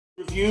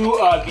Review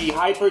of the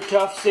Hyper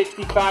Tough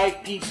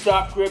 65-piece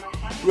soft grip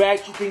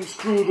ratcheting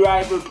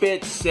screwdriver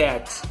bit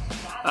set.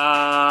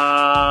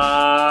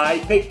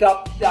 I picked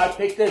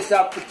this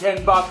up for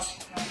 10 bucks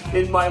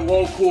in my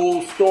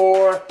local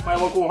store, my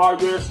local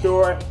hardware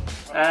store.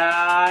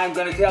 I'm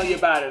gonna tell you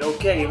about it.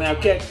 Okay, now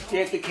get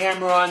the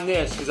camera on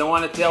this because I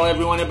want to tell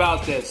everyone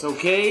about this.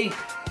 Okay,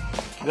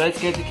 let's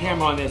get the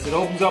camera on this. It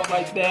opens up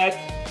like that.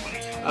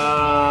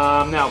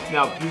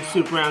 Now you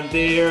sit around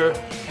there.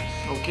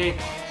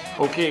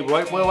 Okay,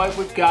 what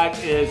we've got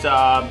is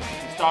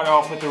start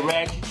off with a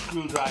ratchet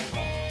screwdriver.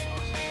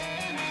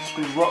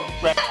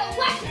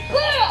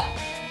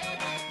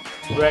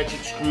 Ratchet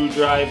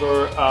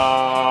screwdriver.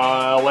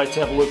 Let's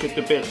have a look at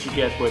the bits you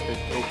get with it.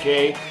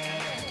 Okay.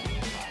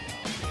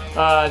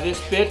 This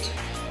bit is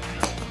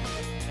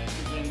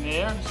in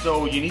there,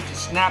 so you need to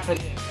snap it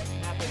in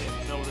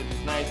so that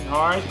it's nice and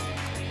hard.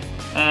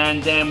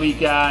 And then we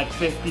got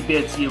 50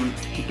 bits here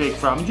to pick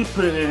from. Just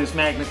put it in, it's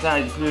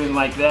magnetized, you put it in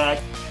like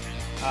that.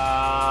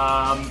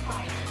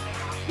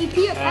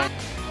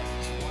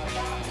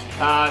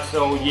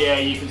 So yeah,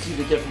 you can see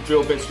the different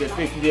drill bits. There's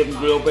 50 different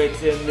drill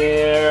bits in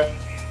there.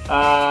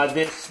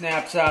 This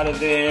snaps out of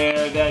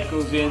there, that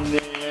goes in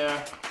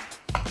there.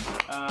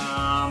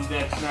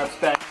 That snaps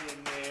back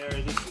in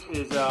there. This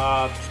is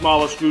a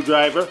smaller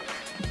screwdriver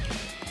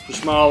for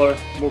smaller,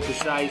 more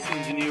precise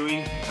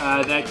engineering.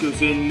 That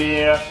goes in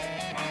there.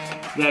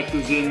 That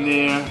goes in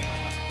there.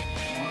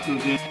 That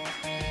goes in.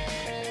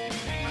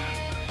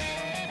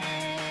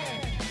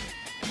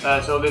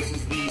 So this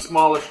is the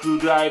smaller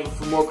screwdriver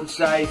for more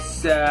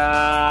precise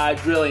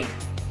drilling.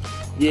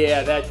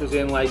 Yeah, that goes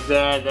in like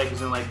that, that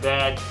goes in like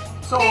that.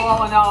 So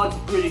all in all, it's a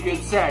pretty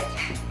good set.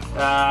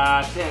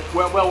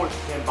 Well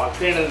worth 10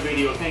 bucks. End of the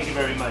video. Thank you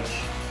very much.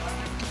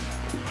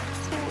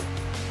 So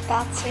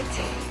that's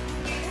it.